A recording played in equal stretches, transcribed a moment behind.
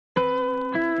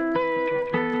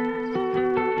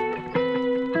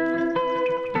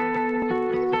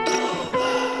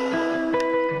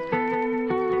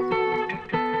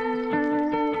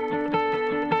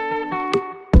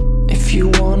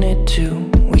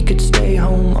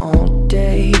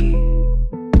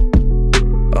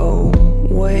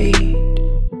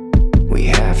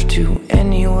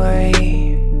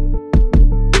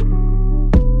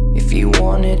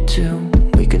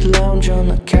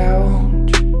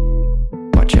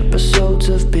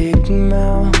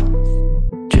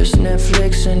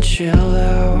drinks and chill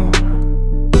out.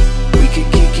 We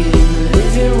could kick it in the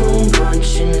living room,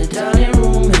 brunch in the dining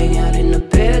room, hang out in the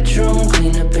bedroom,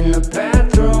 clean up in the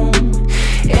bathroom.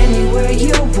 Anywhere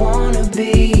you wanna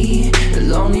be, as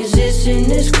long as it's in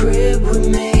this crib with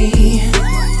me.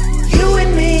 You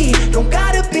and me don't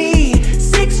gotta be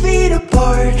 6 feet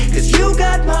apart, cause you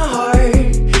got my heart.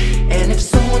 And if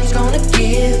someone's gonna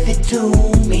give it to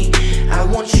me, I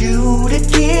want you to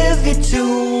give it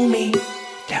to me.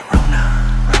 That Rona,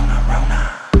 Rona, Rona,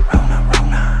 Rona,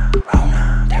 Rona, Rona,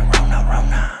 that Rona,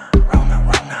 Rona, Rona,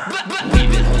 Rona.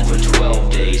 We've been home for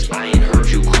 12 days, I ain't heard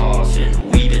you coughing.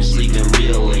 We've been sleeping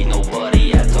real late,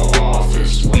 nobody at the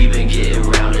office. We've been getting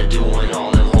around to doing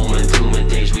all them home improvement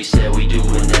things we said we do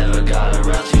and never got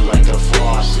around to, like the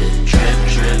faucet. Drip,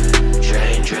 drip,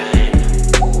 drain, drain.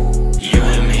 You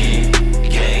and me,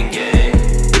 gang, gang.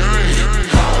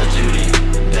 Call of Duty,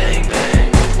 bang, bang.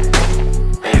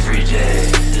 Every day,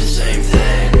 the same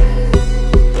thing.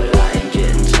 But I ain't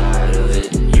getting tired of it.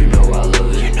 You know I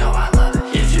love it. You know I love it.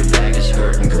 If your back is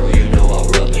hurting, girl, you know I'll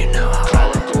rub it. You know I'll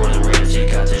call it Gordon Ramsay,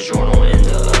 got the journal in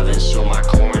the oven. So my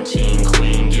quarantine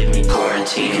queen, give me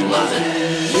quarantine loving.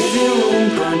 Living room,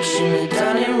 brunch in the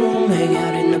dining room, hang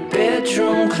out in the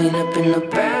bedroom, clean up in the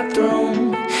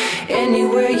bathroom.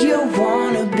 Anywhere you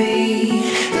wanna be,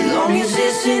 as long as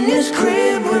it's in this crib.